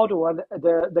our model and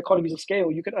the economies of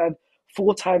scale, you can earn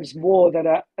 4 times more than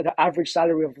the average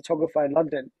salary of a photographer in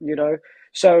London.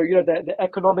 So the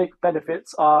economic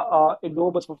benefits are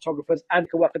enormous for photographers and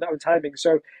can work in their own timing.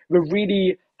 So we're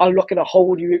really unlocking a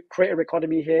whole new creator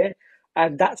economy here,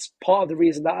 and that's part of the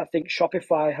reason that I think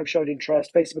Shopify have shown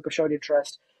interest, Facebook have shown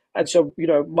interest, and so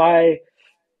my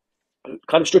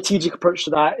kind of strategic approach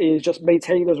to that is just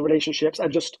maintaining those relationships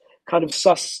and just kind of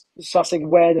sussing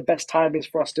where the best time is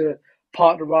for us to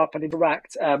partner up and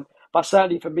interact. But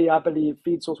certainly for me, I believe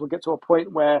Feedsauce will get to a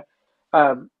point where,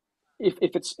 if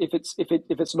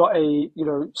it's not a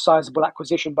sizable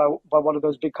acquisition by one of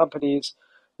those big companies,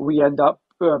 we end up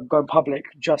going public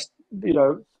just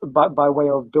by way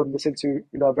of building this into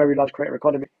a very large creator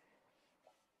economy.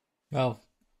 Well,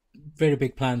 very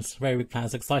big plans. Very big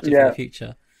plans. Excited for Yeah, the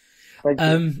future. thank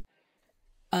you.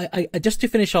 I just to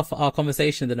finish off our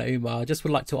conversation, then Omar, I just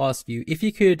would like to ask you if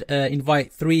you could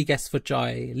invite 3 guests for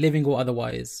Chai, living or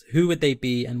otherwise, who would they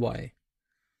be and why?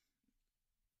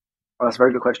 Oh, that's a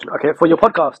very good question. Okay, for your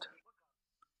podcast.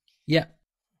 Yeah,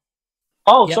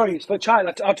 Oh, yeah, sorry, for Chai,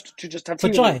 like to just have for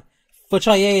tea with me. Chai, for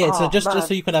Chai, yeah. So Oh just so man.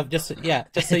 you can have just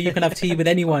so you can have tea with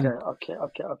Okay, anyone. okay,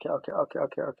 okay, okay, okay, okay,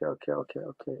 okay, okay, okay, okay,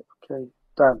 okay, okay.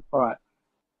 Damn. All right.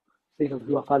 Think of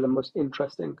who I find the most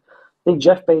interesting. I think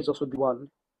Jeff Bezos would be one,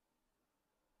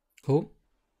 Cool.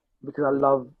 because I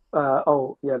love.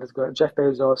 Oh yeah, let's go. Jeff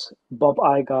Bezos, Bob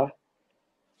Iger.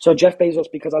 So Jeff Bezos,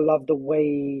 because I love the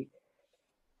way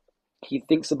he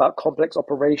thinks about complex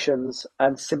operations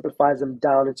and simplifies them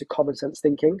down into common sense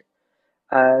thinking.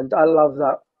 And I love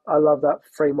that. I love that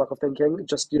framework of thinking.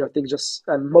 Just things just,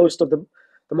 and most of the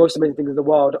most amazing things in the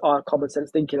world are common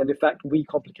sense thinking, and in fact, we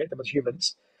complicate them as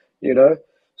humans. You know,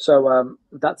 so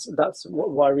that's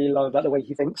what I really love about the way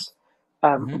he thinks.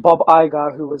 Hmm. Bob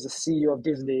Iger, who was the CEO of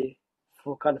Disney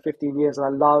for kind of 15 years, and I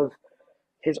love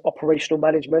his operational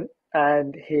management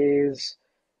and his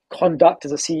conduct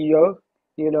as a CEO.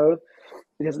 You know,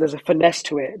 there's a finesse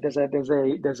to it. There's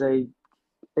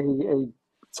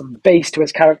some base to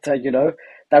his character. You know,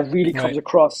 that really comes Right.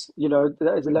 across. You know,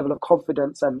 there's a level of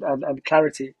confidence and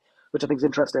clarity, which I think is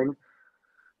interesting.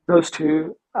 Those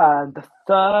two, and the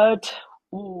third.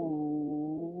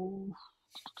 Ooh,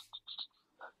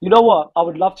 you know what? I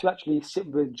would love to actually sit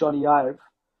with Johnny Ive,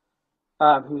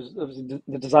 who's obviously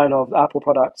the designer of Apple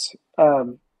products.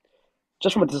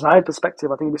 Just from a design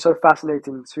perspective, I think it'd be so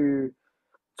fascinating to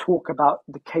talk about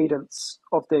the cadence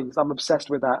of things. I'm obsessed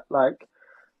with that. Like,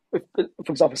 if,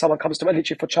 for example, someone comes to me,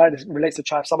 literally for chai, this relates to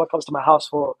chai. If someone comes to my house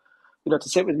for, to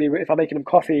sit with me, if I'm making them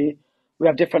coffee, we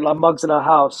have different like mugs in our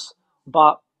house,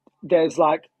 but there's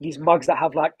like these mugs that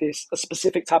have like this a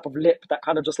specific type of lip that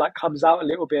kind of just like comes out a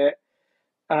little bit,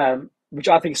 which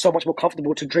I think is so much more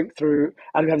comfortable to drink through.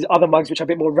 And we have these other mugs which are a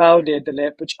bit more rounded, the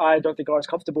lip, which I don't think are as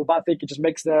comfortable, but I think it just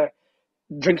makes the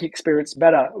drinking experience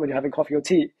better when you're having coffee or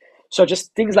tea. So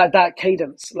just things like that,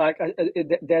 cadence, like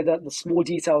they're the small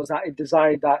details that in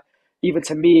design that even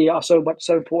to me are so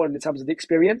important in terms of the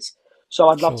experience. So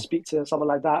I'd love to Sure. speak to someone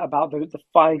like that about the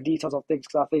fine details of things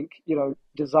because I think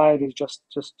design is just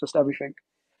everything.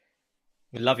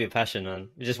 We love your passion, man.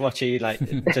 We just watch you like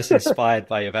just inspired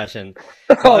by your passion.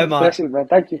 But Oh, Omar, bless you, man.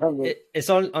 Thank you for having me.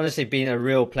 honestly been a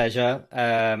real pleasure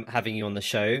having you on the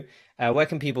show. Where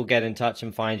can people get in touch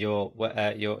and find your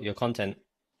content?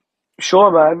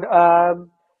 Sure, man.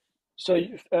 So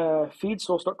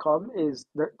feedsauce.com is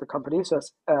the company. So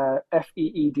it's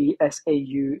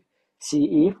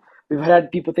Feedsauce. We've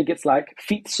had people think it's like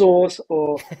feet sauce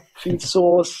or feed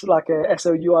sauce, like a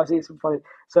SOURC. It's funny.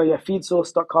 So yeah,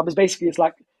 feedsauce.com is basically it's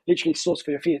like literally sauce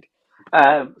for your feed.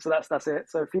 So that's it.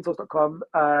 So feedsauce.com,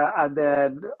 and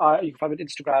then you can find me on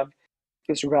Instagram.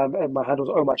 Instagram and my handle's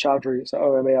Omar Choudhry. So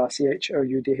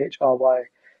OmarChoudhry.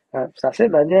 So that's it,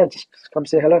 man. Yeah, just come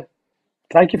say hello.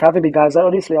 Thank you for having me, guys.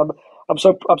 Honestly, I'm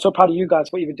so proud of you guys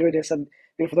for even doing this. And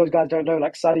for those guys who don't know,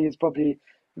 like Sunny has probably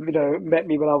met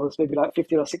me when I was maybe like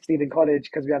 15 or 16 in college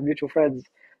because we have mutual friends.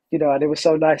 And it was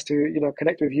so nice to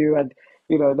connect with you and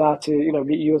now to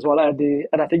meet you as well, Andy.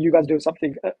 And I think you guys do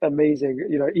something amazing.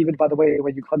 Even by the way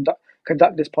when you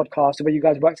conduct this podcast, the way you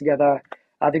guys work together,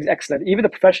 I think it's excellent. Even the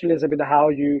professionalism in how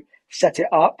you set it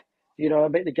up,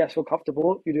 and make the guests feel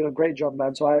comfortable. You're doing a great job,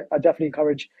 man. So I definitely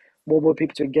encourage more and more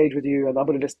people to engage with you, and I'm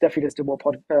going to definitely listen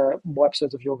to more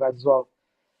episodes of your guys as well.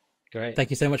 Great. Thank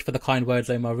you so much for the kind words,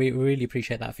 Omar. We really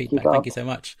appreciate that Keep feedback. it Thank up. you so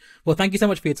much. Well, thank you so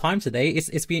much for your time today.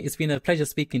 It's been a pleasure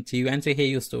speaking to you and to hear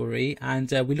your story.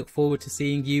 And we look forward to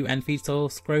seeing you and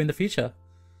Feedsauce grow in the future.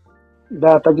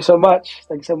 No, thank you so much.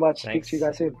 Thank you so much. Speak to you Thanks.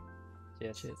 guys soon.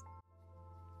 Cheers. Cheers.